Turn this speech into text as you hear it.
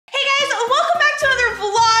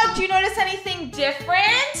vlog? Do you notice anything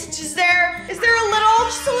different? Is there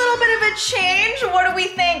just a little bit of a change? What do we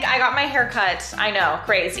think? I got my hair cut. I know,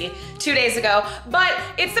 crazy. 2 days ago, but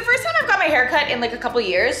it's the first time I've got my hair cut in like a couple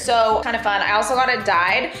years, so kind of fun. I also got it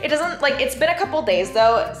dyed. It doesn't, like, it's been a couple days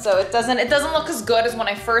though, so it doesn't look as good as when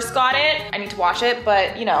I first got it. I need to wash it,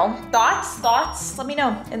 but you know, thoughts, let me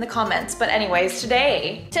know in the comments. But anyways,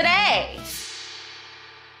 today,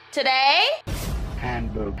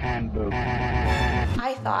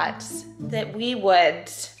 I thought that we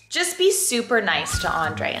would just be super nice to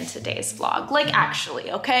Andre in today's vlog. Like,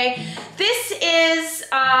 actually, okay? This is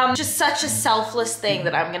just such a selfless thing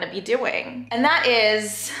that I'm gonna be doing. And that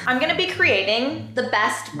is, I'm gonna be creating the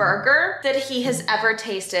best burger that he has ever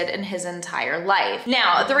tasted in his entire life.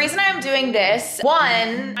 Now, the reason I'm doing this,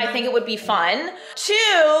 one, I think it would be fun.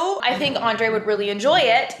 Two, I think Andre would really enjoy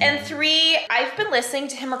it. And three, I've been listening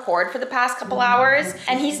to him record for the past couple hours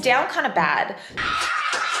and he's down kind of bad.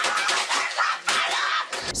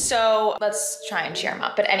 So let's try and cheer him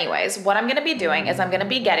up. But anyways, what I'm gonna be doing is I'm gonna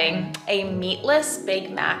be getting a meatless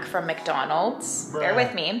Big Mac from McDonald's. Bear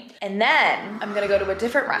with me. And then I'm gonna go to a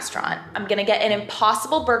different restaurant. I'm gonna get an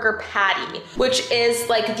Impossible Burger patty, which is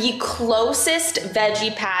like the closest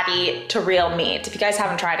veggie patty to real meat. If you guys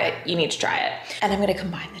haven't tried it, you need to try it. And I'm gonna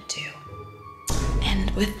combine the two.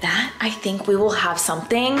 And with that, I think we will have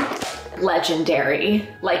something legendary,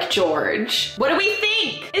 like George. What do we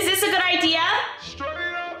think? Is this a good idea?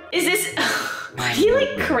 Is this, why do you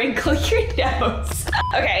like crinkle your nose?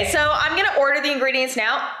 Okay, so I'm gonna order the ingredients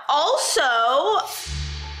now. Also,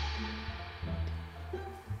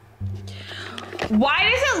 why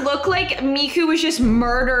does it look like Miku was just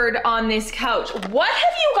murdered on this couch? What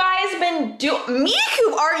have you guys been doing?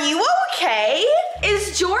 Miku, are you okay?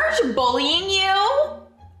 Is George bullying you?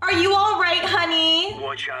 Are you all right, honey?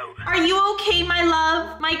 Watch out. Are you okay, my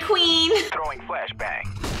love, my queen? Throwing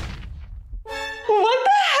flashbang. What the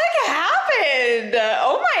heck happened?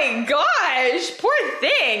 Oh my gosh, poor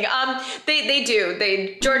thing.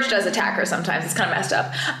 George does attack her sometimes. It's kind of messed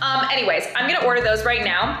up. Anyways, I'm gonna order those right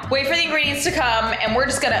now. Wait for the ingredients to come and we're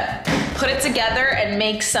just gonna put it together and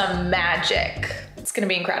make some magic. It's gonna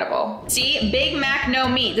be incredible. See, Big Mac, no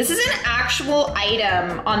meat. This is an actual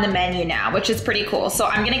item on the menu now, which is pretty cool. So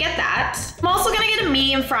I'm gonna get that. I'm also gonna get a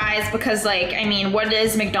medium fries because, like, I mean, what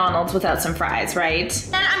is McDonald's without some fries, right?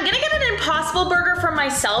 And I'm gonna get an Impossible Burger for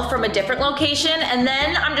myself from a different location, and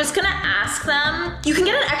then I'm just gonna ask them, you can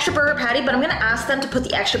get an extra burger patty, but I'm gonna ask them to put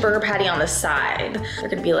the extra burger patty on the side. They're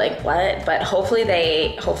gonna be like, what? But hopefully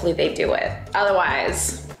they do it.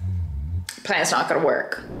 Otherwise, plan's not gonna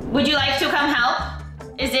work. Would you like to come help?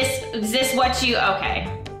 Is this what you, okay.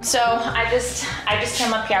 So I just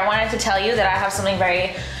came up here. I wanted to tell you that I have something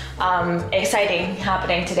very exciting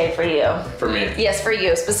happening today for you. For me? Yes, for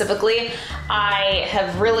you specifically. I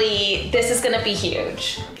have really, this is gonna be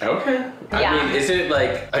huge. Okay. Yeah. I mean, is it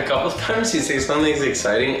like a couple of times you say something's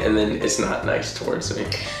exciting and then it's not nice towards me?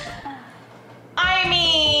 I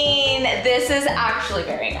mean, this is actually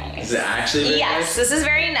very nice. Is it actually very nice? Yes, this is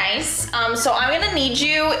very nice. So I'm gonna need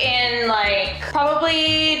you in like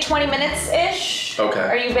probably 20 minutes-ish. Okay.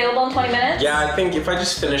 Are you available in 20 minutes? Yeah, I think if I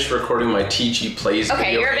just finish recording my TG Plays Okay,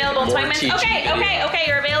 video, you're available in 20 minutes. Okay,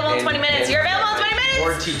 you're available in 20 minutes. You're available in 20 minutes.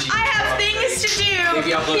 More TG. I have things to do.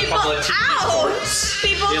 Maybe I'll upload a couple of TG shorts.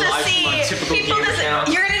 People Be to live see. from my typical People gamer to see.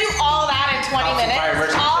 channel. You're gonna do all that in 20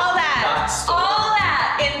 minutes. All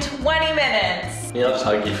that in 20 minutes. Yeah, I'll just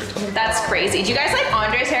hug you for 20 minutes. That's crazy. Do you guys like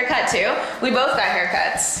Andre's haircut too? We both got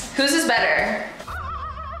haircuts. Whose is better?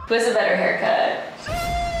 Who has a better haircut?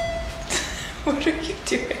 What are you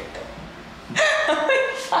doing? Oh my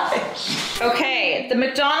gosh. Okay, the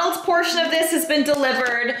McDonald's portion of this has been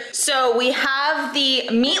delivered. So we have the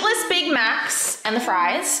meatless Big Macs and the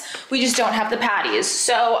fries. We just don't have the patties.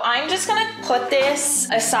 So I'm just gonna put this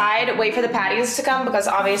aside, wait for the patties to come, because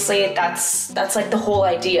obviously that's like the whole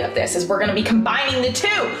idea of this, is we're gonna be combining the two,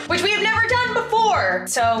 which we have never done before.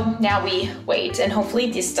 So now we wait, and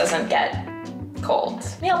hopefully this doesn't get cold.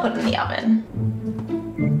 Maybe I'll put it in the oven.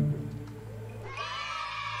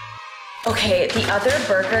 Okay, the other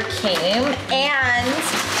burger came and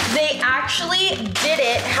they actually did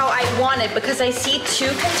it how I wanted, because I see 2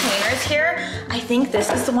 containers here. I think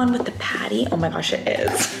this is the one with the patty. Oh my gosh, it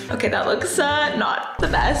is. Okay, that looks not the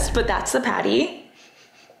best, but that's the patty.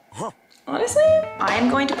 Honestly, I'm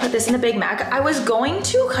going to put this in the Big Mac. I was going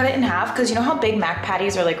to cut it in half because you know how Big Mac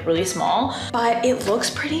patties are like really small, but it looks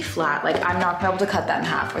pretty flat. Like I'm not gonna be able to cut that in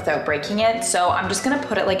half without breaking it. So I'm just gonna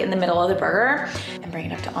put it like in the middle of the burger and bring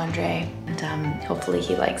it up to Andre, and hopefully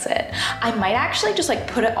he likes it. I might actually just like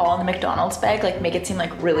put it all in the McDonald's bag, like make it seem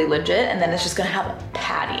like really legit, and then it's just gonna have a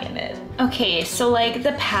patty in it. Okay, so like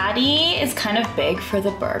the patty is kind of big for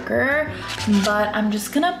the burger, but I'm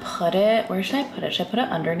just gonna put it, where should I put it? Should I put it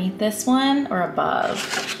underneath this one or above?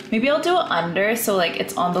 Maybe I'll do it under so like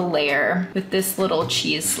it's on the layer with this little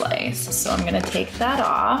cheese slice. So I'm gonna take that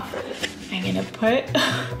off. I'm gonna put,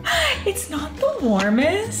 it's not the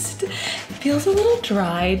warmest. It feels a little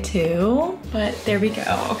dry too, but there we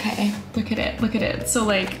go. Okay, look at it, look at it. So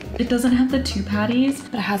like, it doesn't have the two patties,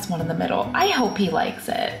 but it has one in the middle. I hope he likes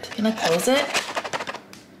it. Gonna close it.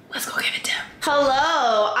 Let's go give it to him.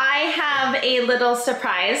 Hello, I have a little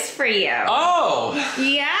surprise for you. Oh!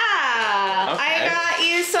 Yeah, Okay. I got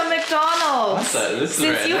you some McDonald's.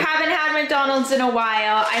 Since you haven't had McDonald's in a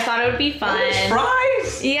while, I thought it would be fun.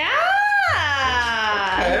 Fries? Yeah.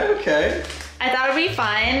 Okay. I thought it would be fun,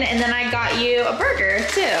 and then I got you a burger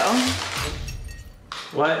too.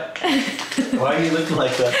 What? Why are you looking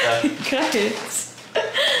like that? Good.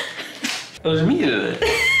 There's meat in it.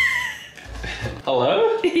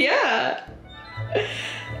 Hello? Yeah.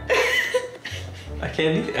 I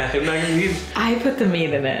can't eat. I'm not gonna eat. I put the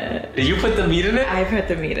meat in it. Did you put the meat in it? I put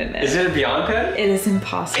the meat in it. Is it a Beyond Pet? It is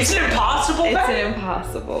impossible. It's an impossible It's pet? an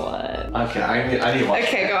impossible one. Okay, I need to watch.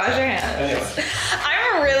 Okay, go wash your hands. Anyway.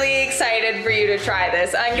 I'm really excited for you to try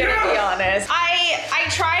this. I'm gonna be honest. I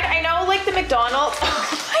tried, I know like the McDonald's. Oh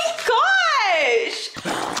my gosh!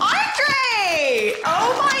 Andre!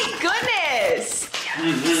 Oh my goodness!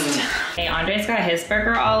 Hey, Andre's got his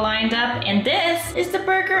burger all lined up, and this is the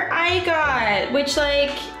burger I got, which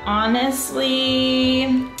like, honestly,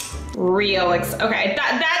 okay,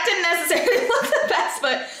 that didn't necessarily look the best,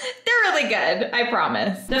 but they're really good, I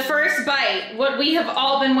promise. The first bite, what we have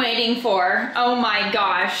all been waiting for. Oh my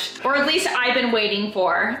gosh. Or at least I've been waiting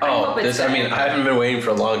for. I hope it's good. I mean, I haven't been waiting for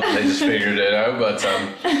a long time. I just figured it out, but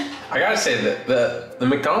I gotta say that the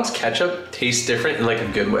McDonald's ketchup tastes different in like a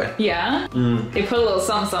good way. Yeah? They put a little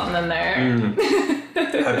something in there.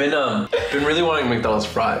 I've been really wanting McDonald's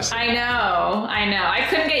fries. I know. I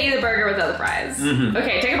couldn't get you the burger without the fries.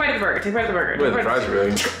 Okay, take a bite of the burger. Take a bite of the burger. Wait, the fries are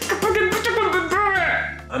really.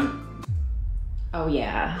 Oh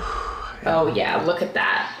yeah. Oh yeah, look at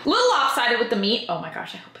that. A little lopsided with the meat. Oh my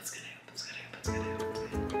gosh, I hope it's good. I hope it's good. I hope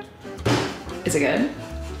it's good. Is it good?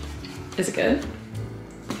 Is it good?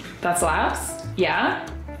 That slaps? Yeah?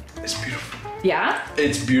 It's beautiful. Yeah?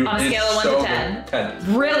 It's beautiful. On a scale of 1 to 10.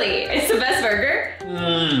 10. Really? It's the best burger?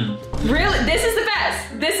 Really? This is the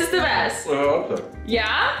best. This is the best. Okay.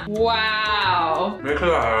 Yeah? Wow.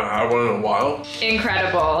 Because I haven't had one in a while.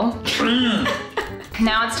 Incredible.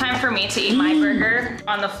 Now it's time for me to eat my burger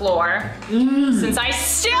on the floor. Since I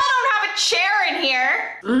still don't have a chair in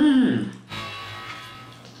here.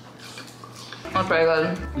 That's pretty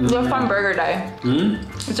good. It's a fun burger day.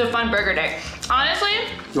 It's a fun burger day. Honestly,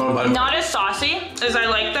 not as saucy as I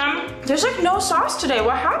like them. There's like no sauce today.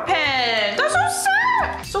 What happened? That's so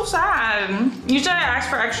sad. So sad. Usually I ask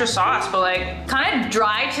for extra sauce, but like kind of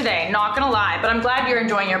dry today, not gonna lie. But I'm glad you're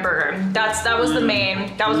enjoying your burger. That was the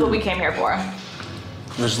main, that was what we came here for.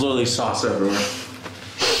 There's literally sauce everywhere.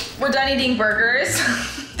 We're done eating burgers.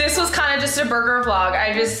 This was kind of just a burger vlog. I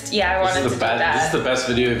wanted to do that. This is the best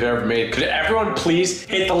video we've ever made. Could everyone please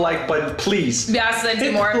hit the like button, please? Yeah, so then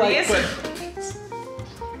do more of these.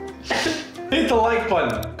 Hit the like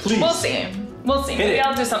button, please. We'll see. We'll see. Maybe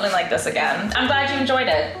I'll do something like this again. I'm glad you enjoyed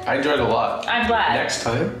it. I enjoyed it a lot. I'm glad. Next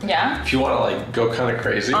time, yeah, if you want to like go kind of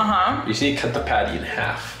crazy, you just need to cut the patty in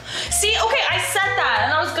half. See, okay, I said that,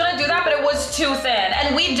 and I was gonna do that, but it was too thin.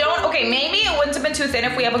 And we don't, okay, maybe it wouldn't have been too thin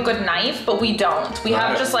if we have a good knife, but we don't. We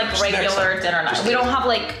have just like regular dinner knife. We don't have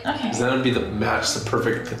like, okay. Because that would be the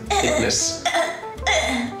perfect thickness.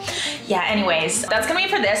 Yeah, anyways, that's gonna be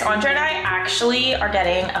for this. Andre and I actually are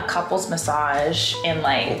getting a couples massage in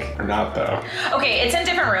like... We're not though. Okay, it's in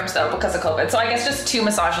different rooms though because of COVID. So I guess just 2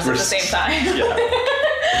 massages at the same time. Yeah.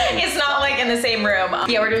 It's not like in the same room.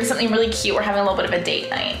 Yeah, we're doing something really cute. We're having a little bit of a date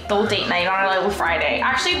night. The little date night on a little Friday.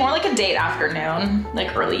 Actually, more like a date afternoon,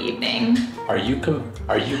 like early evening. Are you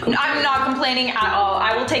complaining? I'm not complaining at all.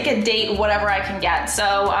 I will take a date, whatever I can get.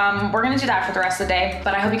 So we're gonna do that for the rest of the day.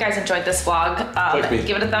 But I hope you guys enjoyed this vlog.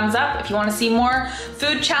 Give it a thumbs up if you want to see more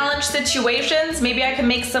food challenge situations. Maybe I can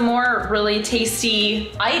make some more really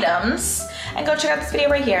tasty items. And go check out this video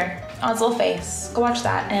right here on his little face. Go watch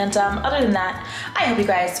that. And other than that, I hope you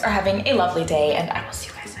guys are having a lovely day, and I will see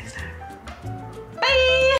you guys next time. Bye!